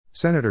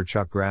Senator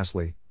Chuck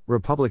Grassley,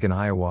 Republican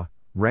Iowa,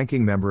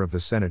 ranking member of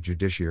the Senate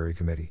Judiciary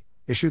Committee,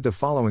 issued the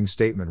following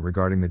statement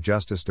regarding the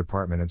Justice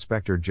Department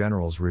Inspector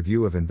General's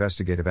review of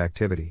investigative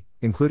activity,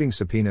 including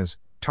subpoenas,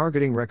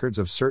 targeting records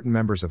of certain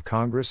members of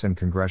Congress and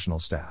congressional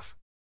staff.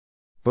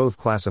 Both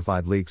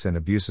classified leaks and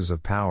abuses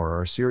of power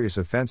are serious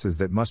offenses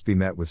that must be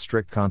met with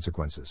strict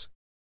consequences.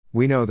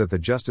 We know that the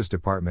Justice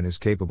Department is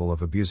capable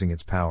of abusing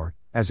its power,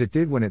 as it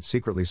did when it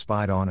secretly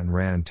spied on and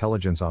ran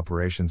intelligence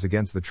operations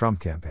against the Trump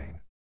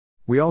campaign.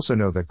 We also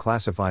know that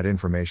classified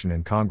information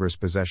in Congress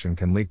possession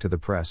can leak to the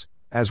press,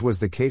 as was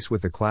the case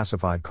with the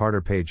classified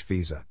Carter Page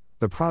FISA,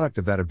 the product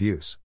of that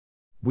abuse.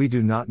 We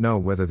do not know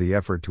whether the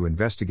effort to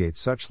investigate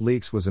such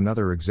leaks was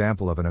another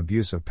example of an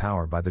abuse of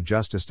power by the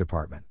Justice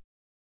Department.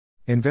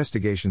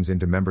 Investigations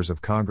into members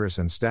of Congress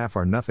and staff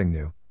are nothing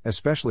new,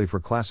 especially for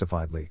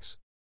classified leaks.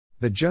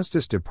 The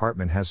Justice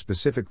Department has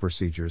specific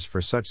procedures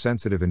for such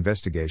sensitive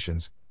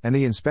investigations, and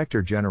the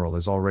Inspector General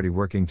is already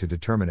working to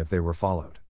determine if they were followed.